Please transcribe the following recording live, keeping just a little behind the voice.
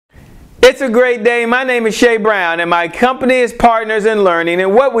It's a great day. My name is Shay Brown and my company is Partners in Learning,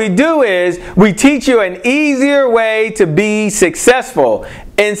 and what we do is we teach you an easier way to be successful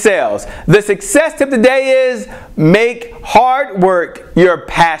in sales. The success tip today is make hard work your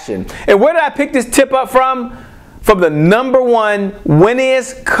passion. And where did I pick this tip up from? From the #1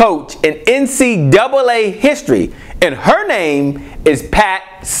 winningest coach in NCAA history, and her name is Pat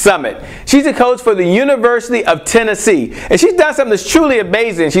Summitt. She's a coach for the University of Tennessee, and she's done something that's truly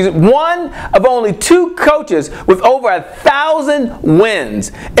amazing. She's one of only 2 coaches with over 1,000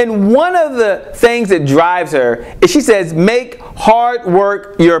 wins, and one of the things that drives her is she says, make hard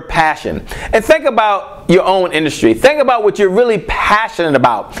work your passion. And think about your own industry. Think about what you're really passionate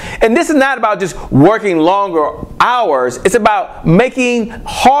about. And this is not about just working longer hours. It's about making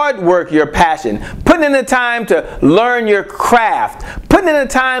hard work your passion, putting in the time to learn your craft, putting in the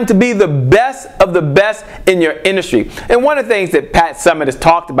time to be the best of the best in your industry. And one of the things that Pat Summitt has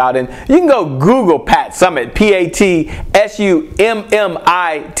talked about, and you can go Google Pat Summitt, P-A-T-S-U-M-M-I-T-T,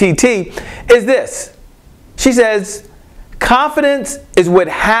 is this. She says, confidence is what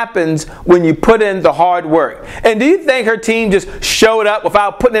happens when you put in the hard work. And do you think her team just showed up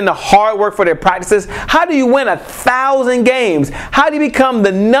without putting in the hard work for their practices? How do you win 1,000 games? How do you become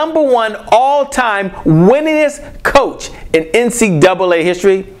the #1 all-time winningest coach in NCAA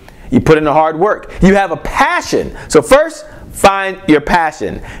history? You put in the hard work. You have a passion. So first, find your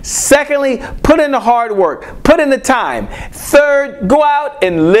passion. Secondly, put in the hard work. Put in the time. Third, go out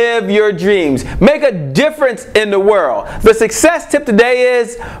and live your dreams. Make a difference in the world. The success tip today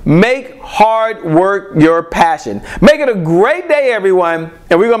is make hard work your passion. Make it a great day, everyone,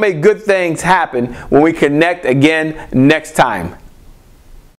 and we're going to make good things happen when we connect again next time.